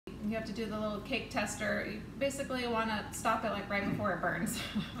you have to do the little cake tester. You basically want to stop it like right before it burns.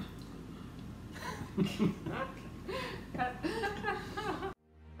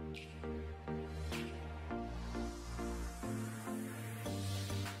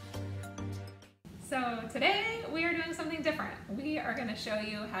 So today we are doing something different. We are going to show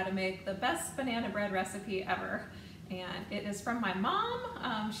you how to make the best banana bread recipe ever. And it is from my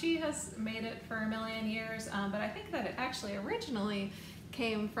mom. She has made it for a million years, but I think that it actually originally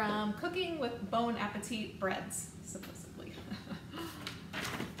came from cooking with Bon Appetit breads, supposedly.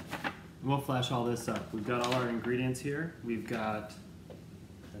 We'll flash all this up. We've got all our ingredients here. We've got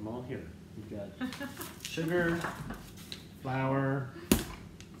them all here. We've got sugar, flour,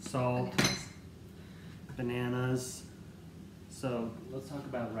 salt, bananas. So let's talk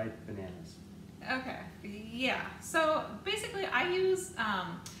about ripe bananas. Okay, yeah. So basically I use,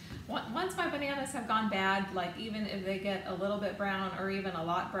 once my bananas have gone bad, like even if they get a little bit brown or even a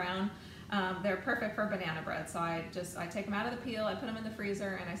lot brown, they're perfect for banana bread. So I take them out of the peel, I put them in the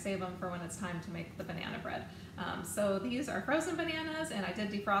freezer, and I save them for when it's time to make the banana bread. So these are frozen bananas, and I did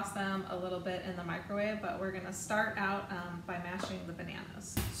defrost them a little bit in the microwave, but we're gonna start out by mashing the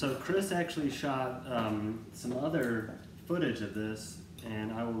bananas. So Chris actually shot some other footage of this,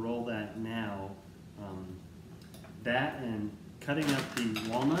 and I will roll that now. That and cutting up the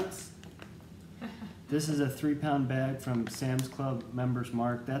walnuts. This is a 3-pound bag from Sam's Club Members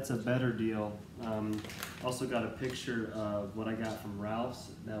Mark. That's a better deal. Also got a picture of what I got from Ralph's.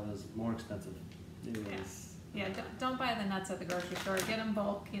 That was more expensive. It was, yeah, don't buy the nuts at the grocery store. Get them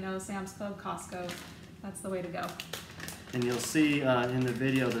bulk, you know, Sam's Club, Costco. That's the way to go. And you'll see in the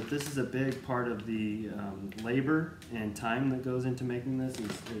video that this is a big part of the labor and time that goes into making this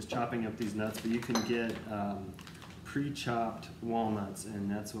is chopping up these nuts, but you can get pre-chopped walnuts, and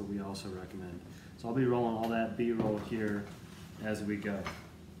that's what we also recommend. So I'll be rolling all that B-roll here as we go.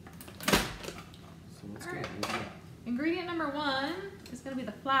 So let's go. Ingredient number 1 is going to be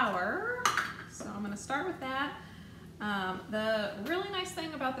the flour. So I'm going to start with that. The really nice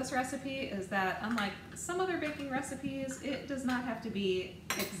thing about this recipe is that unlike some other baking recipes, it does not have to be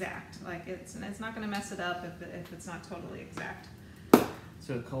exact. Like it's not going to mess it up if it's not totally exact.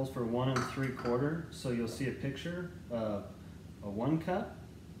 So it calls for 1 3/4. So you'll see a picture of a 1 cup,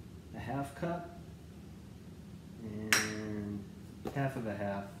 a 1/2 cup, and 1/2 of a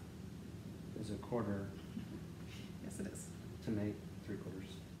half is a 1/4. Yes, it is. To make 3/4.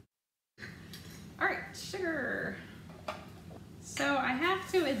 All right, sugar. So I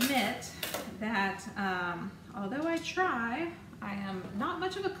have to admit that although I try, I am not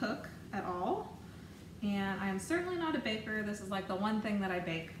much of a cook at all, and I am certainly not a baker. This is like the one thing that I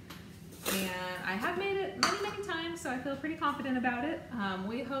bake, and I have made it many times, so I feel pretty confident about it.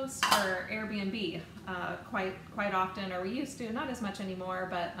 We host our Airbnb quite often, or we used to, not as much anymore,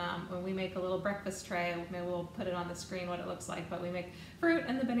 but when we make a little breakfast tray, maybe we'll put it on the screen what it looks like, but we make fruit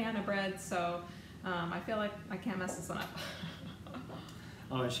and the banana bread, so I feel like I can't mess this one up.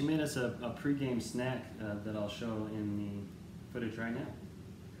 Oh, and she made us a pre-game snack that I'll show in the footage right now.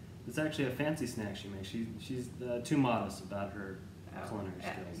 It's actually a fancy snack she makes. She's too modest about her culinary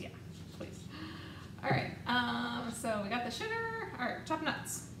skills. Yeah, please. All right, so we got the sugar. All right, chopped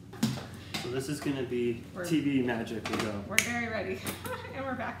nuts. So this is going to be TV magic. We're very ready, and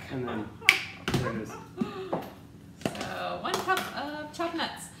we're back. And then there it is. So 1 cup of chopped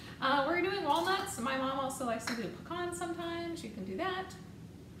nuts. We're doing walnuts. My mom also likes to do pecans sometimes. You can do that.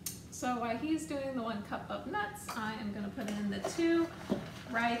 So while he's doing the 1 cup of nuts, I am going to put in the 2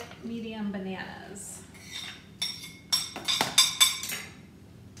 ripe medium bananas.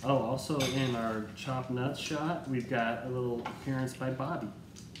 Oh, also in our chopped nuts shot, we've got a little appearance by Bobby.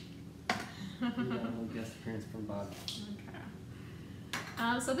 We got a little guest appearance from Bobby.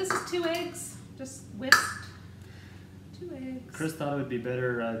 Okay. So this is 2 eggs, just whisked. 2 eggs. Chris thought it would be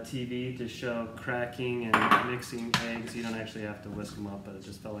better TV to show cracking and mixing eggs. You don't actually have to whisk them up, but it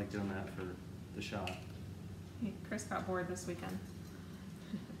just felt like doing that for the shot. Chris got bored this weekend.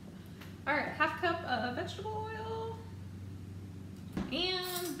 All right, 1/2 cup of vegetable oil.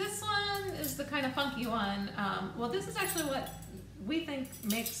 And this one is the kind of funky one. Well, this is actually what we think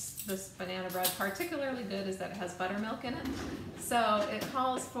makes this banana bread particularly good, is that it has buttermilk in it. So it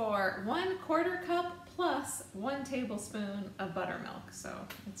calls for 1/4 cup plus 1 tablespoon of buttermilk. So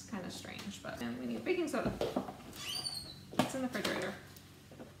it's kind of strange, but and we need baking soda. It's in the refrigerator.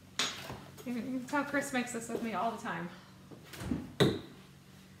 You can tell Chris makes this with me all the time.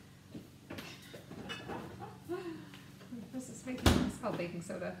 This is it's called baking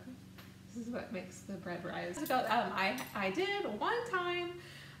soda. This is what makes the bread rise. I did one time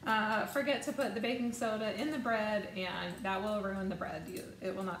forget to put the baking soda in the bread, and that will ruin the bread.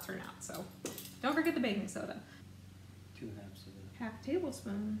 It will not turn out. So don't forget the baking soda. 2 halves of it. Half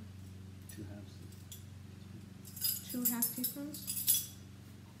tablespoon. 2 halves. 2 half teaspoons.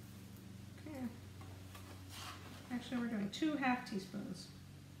 Okay. Actually, we're doing 2 half teaspoons.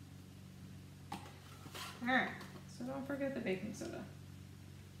 All right. So don't forget the baking soda.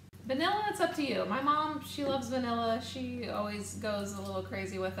 Vanilla, it's up to you. My mom, she loves vanilla. She always goes a little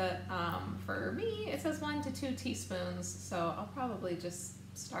crazy with it. For me, it says 1 to 2 teaspoons. So I'll probably just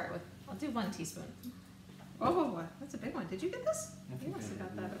start with, I'll do 1 teaspoon. Oh, that's a big one. Did you get this? You must have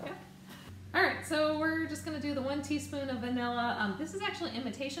got that, okay. All right, so we're just gonna do the 1 teaspoon of vanilla. This is actually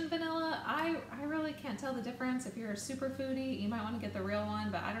imitation vanilla. I really can't tell the difference. If you're a super foodie, you might wanna get the real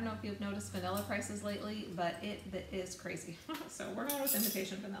one, but I don't know if you've noticed vanilla prices lately, but it is crazy. So we're going with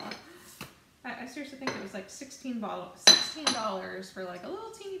imitation vanilla. I seriously think it was like $16 for like a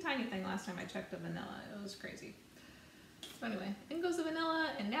little teeny tiny thing last time I checked the vanilla. It was crazy. So anyway, in goes the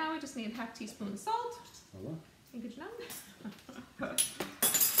vanilla, and now we just need half teaspoon salt. Hello. Good job.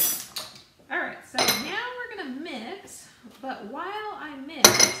 All right, so now we're gonna mix, but while I mix,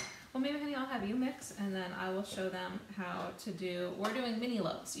 well, maybe honey, I'll have you mix, and then I will show them how to do, we're doing mini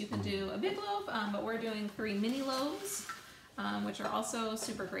loaves. You can do a big loaf, but we're doing 3 mini loaves, which are also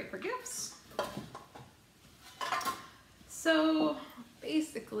super great for gifts. So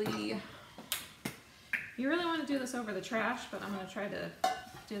basically, you really want to do this over the trash, but I'm gonna try to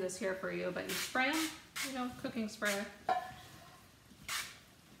do this here for you, but you spray them, you know, cooking spray.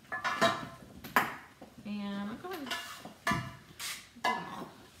 And I'm going to do them all.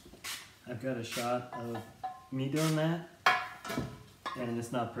 I've got a shot of me doing that, and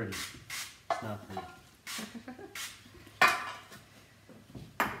it's not pretty. It's not pretty.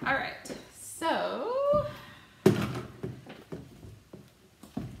 All right, so I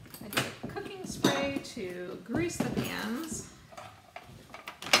did a cooking spray to grease the pans,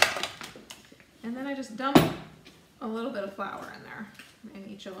 and then I just dump a little bit of flour in there in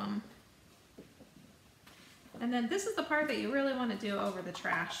each of them. And then this is the part that you really want to do over the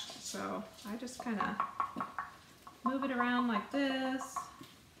trash. So I just kind of move it around like this.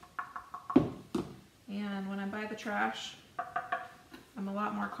 And when I'm by the trash, I'm a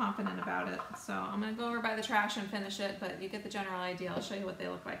lot more confident about it. So I'm going to go over by the trash and finish it, but you get the general idea. I'll show you what they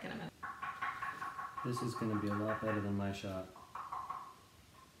look like in a minute. This is going to be a lot better than my shot.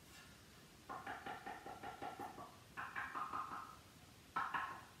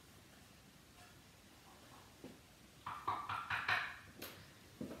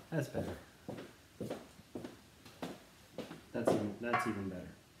 That's better. That's even better.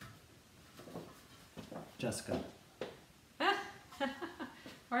 Jessica.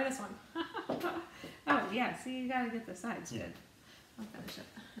 Or this one. Oh yeah, see, you gotta get the sides good. I'll finish it.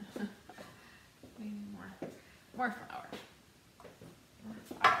 We need more flour.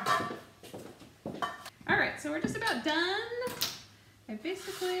 All right, so we're just about done. I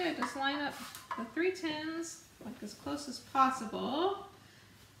just line up the 3 tins like as close as possible.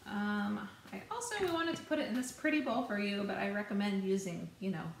 We wanted to put it in this pretty bowl for you, but I recommend using, you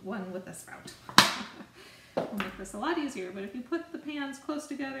know, one with a spout. Will make this a lot easier, but if you put the pans close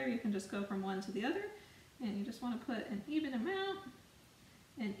together, you can just go from one to the other, and you just want to put an even amount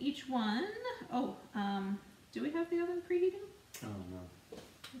in each one. Oh, do we have the oven preheating? Oh, no.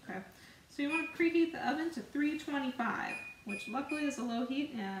 Okay, so you want to preheat the oven to 325, which luckily is a low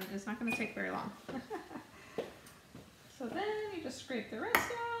heat and it's not going to take very long. So then you just scrape the rest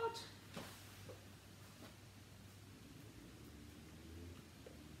out.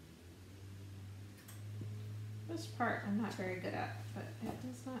 This part I'm not very good at, but it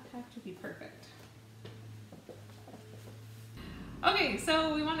does not have to be perfect. Okay,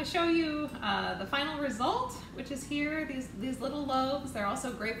 so we want to show you the final result, which is here. These little loaves, they're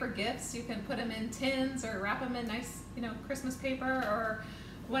also great for gifts. You can put them in tins or wrap them in nice, you know, Christmas paper or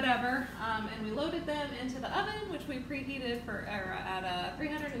whatever. And we loaded them into the oven, which we preheated at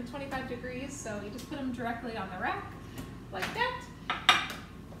 325 degrees. So you just put them directly on the rack like that.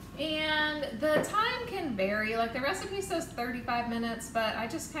 And the time can vary. Like the recipe says 35 minutes, but I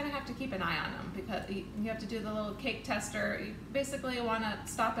just kind of have to keep an eye on them because you have to do the little cake tester. You basically want to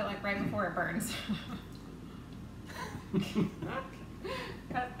stop it like right before it burns.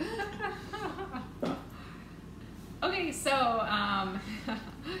 Okay, so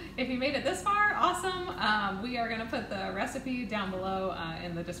if you made it this far, awesome. We are going to put the recipe down below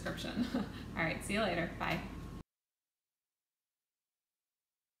in the description. All right, see you later. Bye.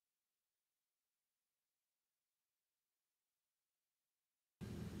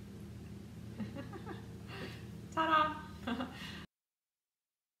 Ta-da!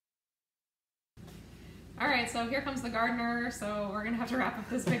 All right, so here comes the gardener. So we're gonna have to wrap up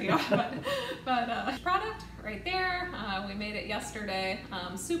this video, but product right there. We made it yesterday.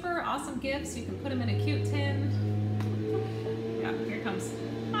 Super awesome gifts. You can put them in a cute tin. Yeah, here it comes.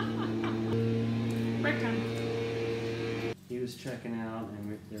 Break time. He was checking out,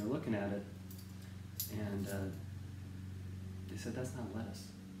 and they were looking at it, and they said that's not lettuce,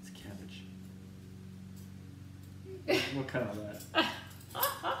 it's cabbage. We'll cut all that.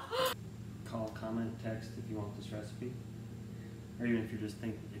 Call, comment, text if you want this recipe, or even if you're just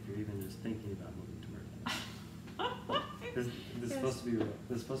thinking about moving to Murrieta. This is supposed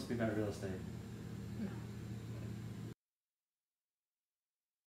to be about real estate.